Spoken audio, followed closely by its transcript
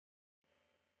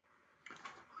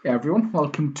Hey everyone,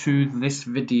 welcome to this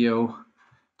video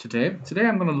today. Today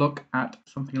I'm going to look at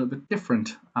something a little bit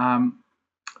different.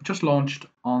 Just launched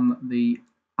on the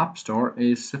App Store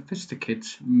is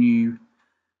SOFiSTiK's new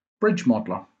Bridge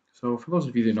Modeler. So for those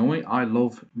of you that know me, I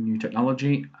love new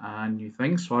technology and new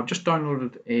things. So I've just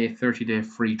downloaded a 30-day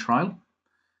free trial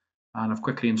and I've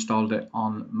quickly installed it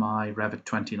on my Revit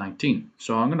 2019.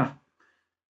 So I'm going to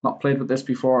not played with this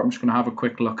before. I'm just going to have a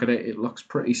quick look at it. It looks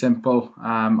pretty simple.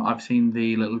 I've seen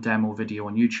the little demo video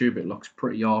on YouTube. It looks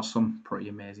pretty awesome, pretty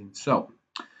amazing. So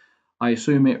I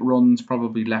assume it runs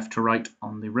probably left to right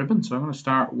on the ribbon. So I'm going to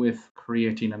start with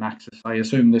creating an axis. I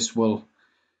assume this will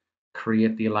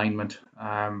create the alignment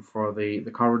for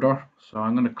the corridor. So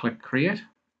I'm going to click create.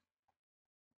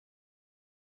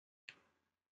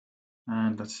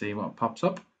 And let's see what pops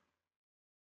up.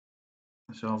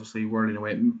 So obviously whirling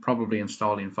away, probably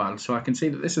installing files. So I can see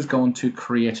that this is going to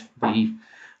create the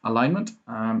alignment.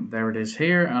 There it is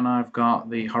here, and I've got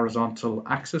the horizontal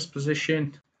axis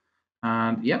position.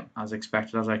 And yeah, as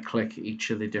expected, as I click each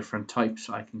of the different types,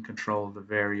 I can control the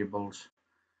variables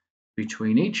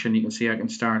between each. And you can see I can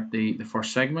start the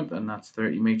first segment, and that's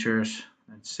 30 meters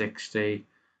and 60.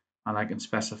 And I can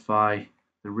specify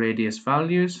the radius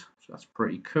values. So that's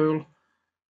pretty cool.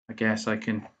 I guess I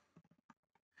can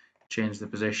change the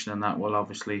position, and that will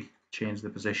obviously change the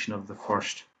position of the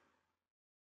first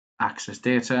axis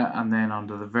data. And then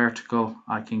under the vertical,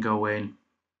 I can go in,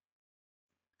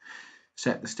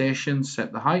 set the stations,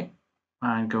 set the height,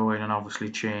 and go in and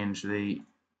obviously change the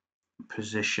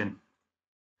position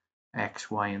X,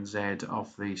 Y, and Z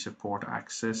of the support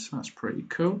axis. That's pretty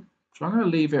cool. So I'm going to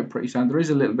leave it pretty standard. There is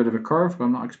a little bit of a curve, but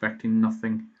I'm not expecting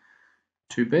nothing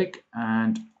too big.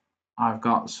 And I've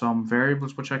got some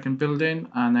variables which I can build in,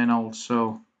 and then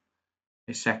also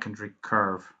a secondary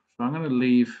curve. So I'm going to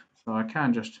leave, so I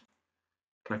can just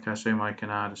click, I assume I can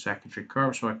add a secondary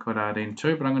curve, so I could add in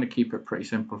two, but I'm going to keep it pretty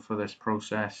simple for this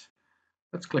process.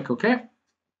 Let's click OK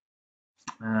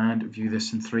and view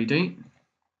this in 3D.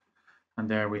 And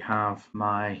there we have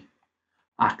my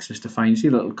axis defined. You see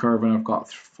a little curve, and I've got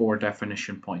 4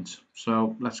 definition points.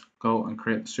 So let's go and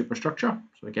create the superstructure.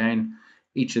 So again,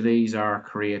 each of these are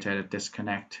create, edit,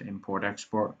 disconnect, import,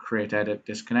 export, create, edit,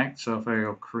 disconnect. So if I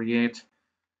go create,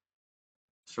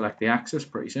 select the axis,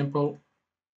 pretty simple.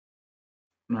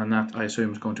 And that I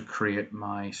assume is going to create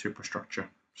my superstructure.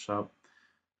 So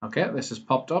okay, this has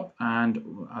popped up,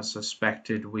 and as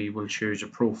suspected, we will choose a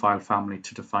profile family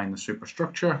to define the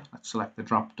superstructure. Let's select the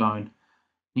drop down.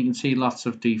 You can see lots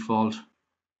of default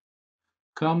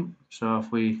come. So if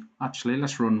we actually,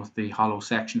 let's run with the hollow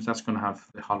sections. That's going to have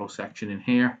the hollow section in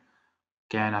here.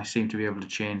 Again, I seem to be able to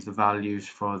change the values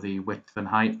for the width and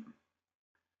height.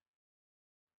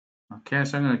 Okay,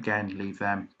 so I'm going to again leave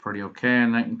them pretty okay,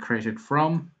 and I can create it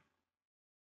from,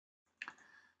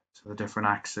 so the different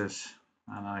axes.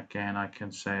 And again, I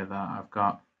can say that I've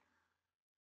got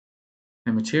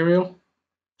a material.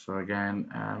 So again,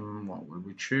 what would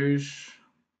we choose?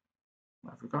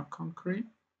 Have we got concrete?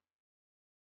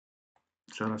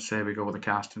 So let's say we go with a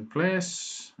cast in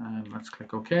place, and let's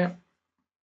click OK.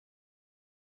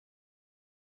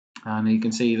 And you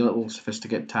can see the little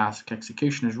SOFiSTiK task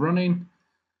execution is running,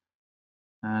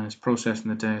 and it's processing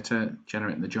the data,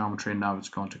 generating the geometry, and now it's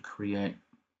going to create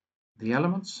the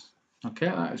elements. Okay,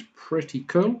 that is pretty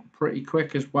cool, pretty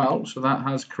quick as well. So that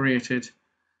has created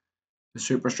the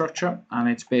superstructure, and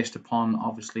it's based upon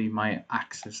obviously my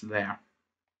axis there.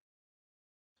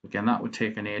 Again, that would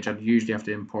take an age. I'd usually have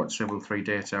to import Civil 3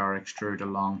 data or extrude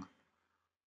along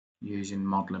using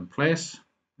model in place.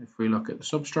 If we look at the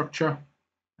substructure,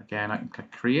 again, I can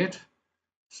click create,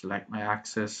 select my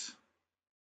axis.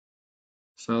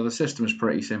 So the system is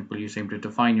pretty simple. You simply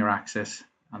define your axis,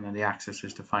 and then the axis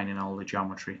is defining all the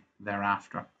geometry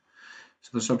thereafter.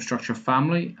 So the substructure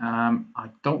family, I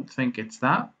don't think it's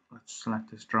that. Let's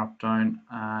select this drop down,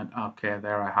 and okay,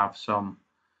 there I have some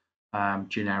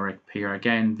generic peer.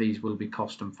 Again, these will be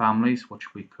custom families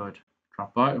which we could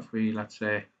drop out. If we, let's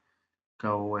say,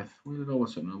 we'll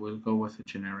go with a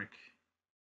generic.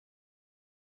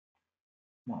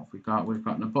 What have we got? We've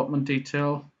got an abutment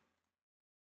detail,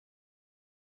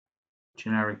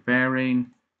 generic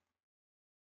bearing.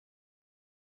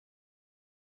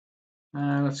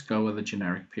 Let's go with a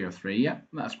generic peer 3. Yeah,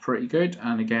 that's pretty good.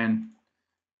 And again,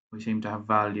 we seem to have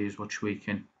values which we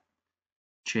can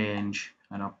change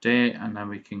and update, and then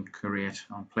we can create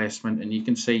on placement. And you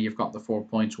can see you've got the 4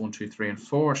 points 1, 2, 3, and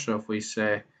 4. So if we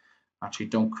say actually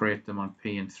don't create them on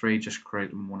P and 3, just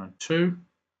create them 1 and 2.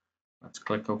 Let's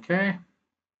click OK.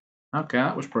 Okay,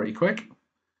 that was pretty quick.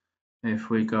 If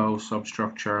we go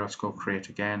substructure, let's go create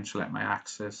again, select my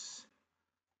axis,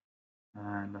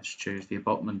 And let's choose the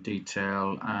abutment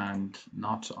detail and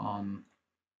not on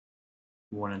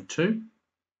 1 and 2.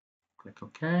 Click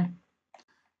OK.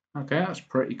 Okay, that's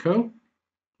pretty cool.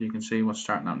 You can see what's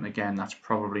starting out, and again, that's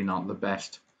probably not the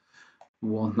best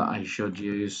one that I should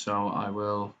use, so I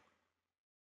will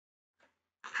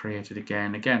create it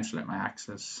again. Again, select my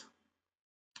axis.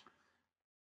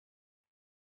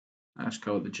 Let's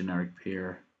go with the generic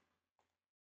pier.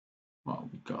 What will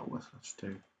we go with? Let's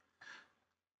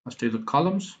do the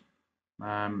columns.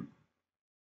 Not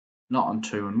on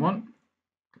 2 and 1.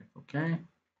 Click OK.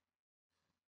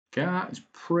 Okay, that is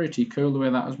pretty cool the way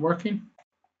that is working.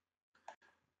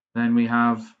 Then we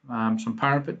have some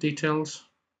parapet details.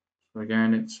 So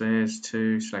again, it says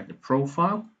to select a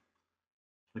profile.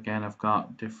 So again, I've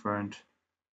got different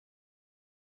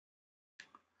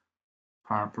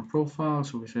parapet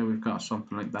profiles. So we say we've got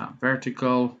something like that.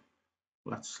 Vertical.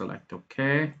 Let's select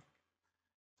OK. It's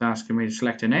asking me to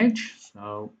select an edge.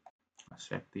 So let's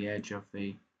select the edge of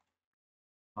the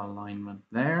alignment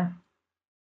there.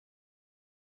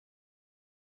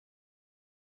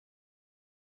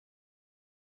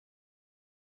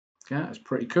 Okay, that's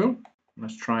pretty cool.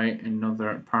 Let's try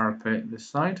another parapet this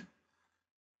side. So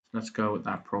let's go with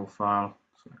that profile.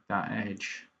 Select that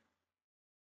edge.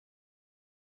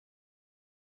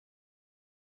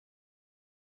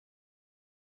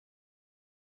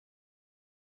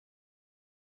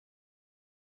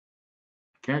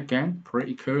 Okay, again,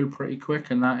 pretty cool, pretty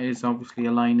quick, and that is obviously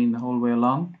aligning the whole way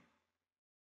along.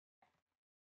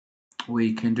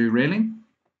 We can do railing.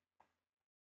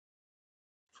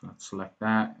 So let's select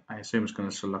that. I assume it's going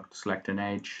to select an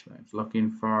edge that it's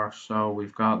looking for. So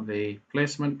we've got the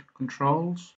placement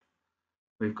controls.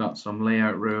 We've got some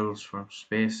layout rules for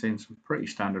spacing, some pretty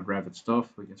standard Revit stuff.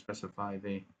 We can specify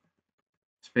the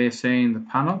spacing, the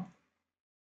panel.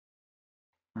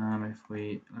 And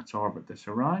let's orbit this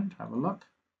around, have a look.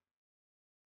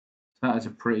 So that is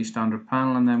a pretty standard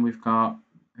panel, and then we've got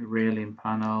a railing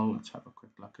panel. Let's have a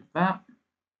quick look at that.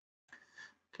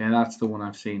 Okay, that's the one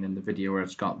I've seen in the video where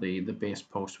it's got the base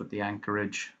post with the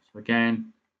anchorage. So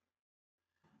again,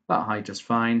 that height is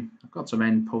fine. I've got some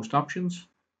end post options,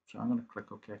 so I'm going to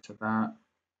click OK to that.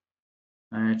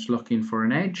 And it's looking for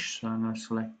an edge, so I'm going to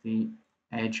select the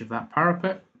edge of that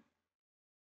parapet.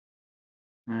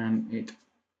 And it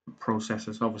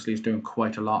processes, obviously it's doing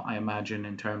quite a lot, I imagine,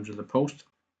 in terms of the post.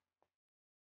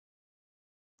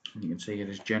 And you can see it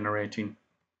is generating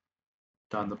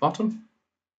down the bottom.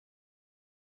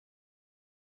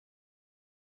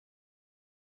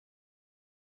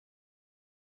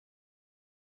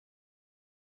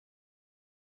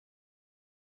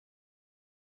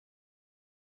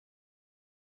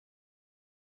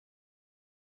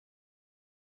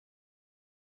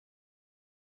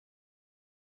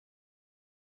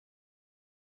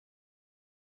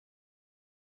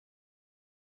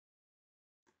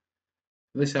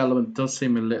 This element does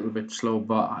seem a little bit slow,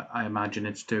 but I imagine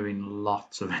it's doing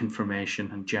lots of information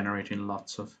and generating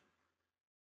lots of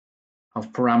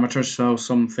parameters. So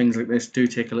some things like this do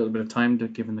take a little bit of time,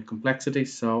 given the complexity.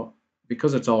 So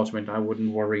because it's automated, I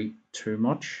wouldn't worry too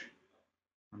much.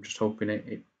 I'm just hoping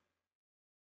it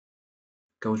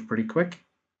goes pretty quick.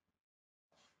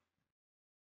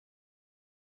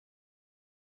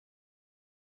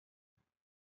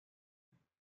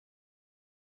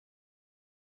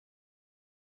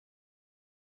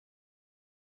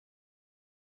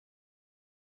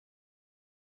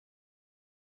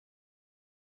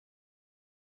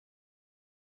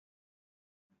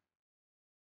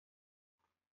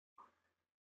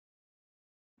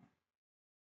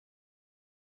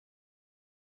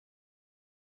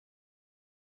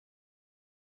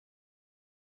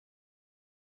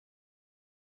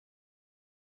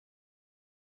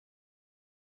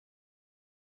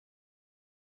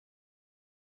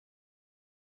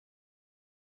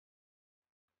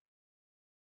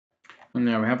 And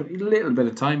there we have it, a little bit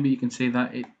of time, but you can see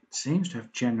that it seems to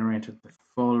have generated the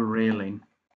full railing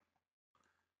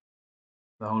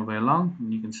the whole way along.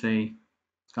 And you can see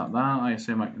it's got that. I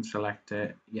assume I can select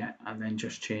it, yeah, and then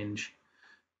just change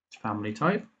its family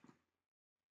type.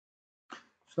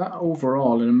 So that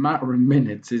overall, in a matter of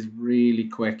minutes, is really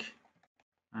quick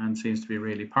and seems to be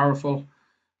really powerful.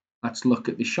 Let's look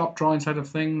at the shop drawing side of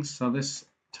things. So this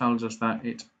tells us that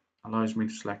it allows me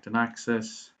to select an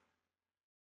axis,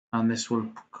 and this will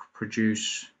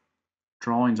produce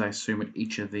drawings, I assume, at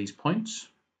each of these points.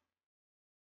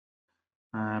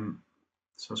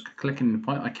 So it's clicking the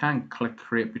point. I can click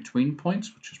create between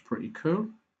points, which is pretty cool.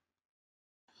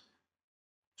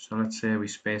 So let's say we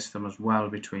space them as well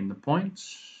between the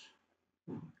points.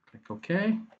 Click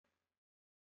OK.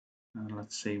 And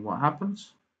let's see what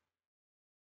happens.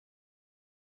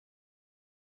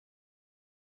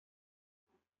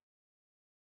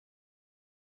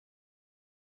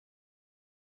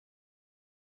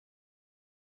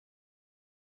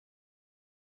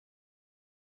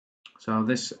 So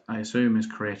this, I assume, is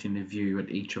creating a view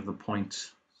at each of the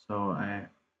points. So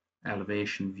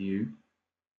elevation view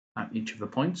at each of the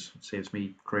points. It saves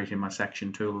me creating my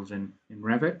section tools in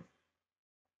Revit.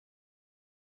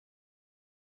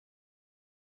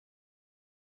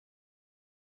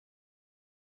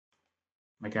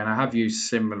 Again, I have used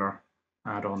similar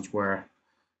add-ons where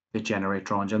they generate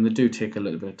drawings, and they do take a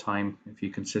little bit of time if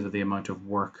you consider the amount of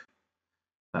work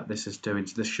that this is doing.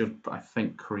 So this should, I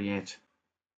think, create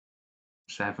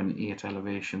 7-8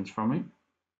 elevations for me.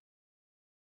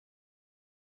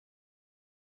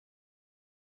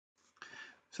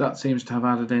 So that seems to have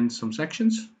added in some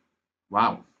sections.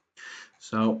 Wow.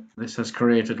 So this has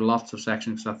created lots of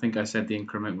sections. I think I said the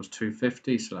increment was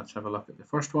 250. So let's have a look at the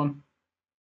first one.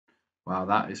 Wow,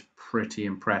 that is pretty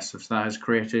impressive. So that has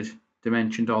created,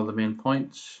 dimensioned all the main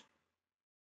points.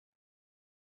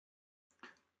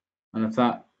 And if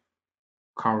that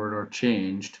corridor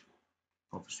changed,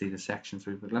 obviously the sections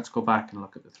we would. Let's go back and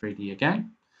look at the 3D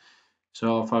again.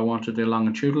 So if I wanted a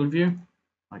longitudinal view,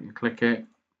 I can click it,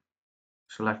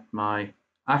 select my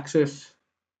axis,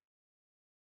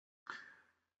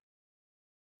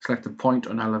 select the point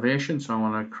on elevation. So I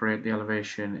want to create the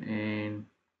elevation in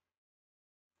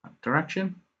that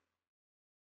direction.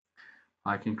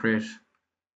 I can create,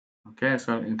 okay,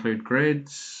 so I'll include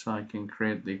grids. I can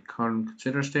create the current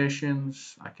consider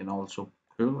stations. I can also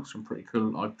pull some pretty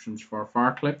cool options for a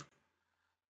far clip.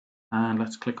 And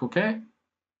let's click OK.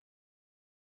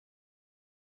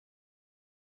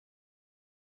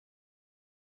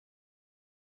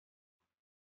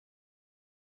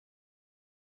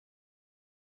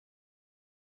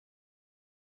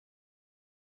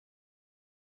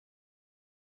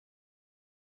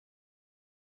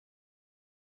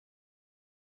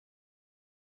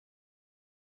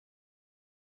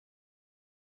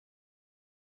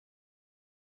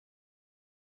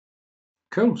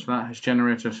 Cool, so that has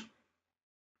generated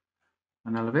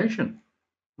an elevation.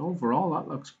 Overall, that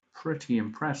looks pretty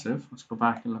impressive. Let's go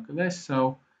back and look at this.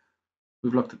 So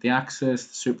we've looked at the axis,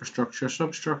 the superstructure,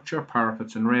 substructure,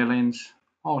 parapets and railings,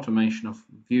 automation of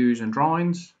views and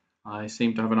drawings. I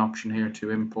seem to have an option here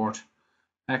to import,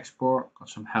 export, got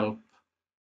some help,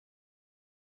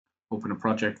 open a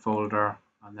project folder,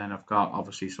 and then I've got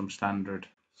obviously some standard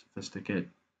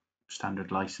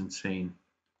licensing.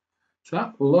 So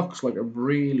that looks like a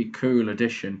really cool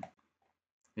addition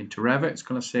into Revit. It's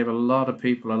going to save a lot of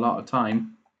people a lot of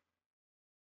time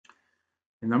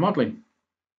in their modeling.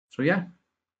 So yeah,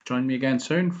 join me again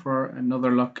soon for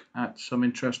another look at some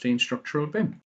interesting structural BIM.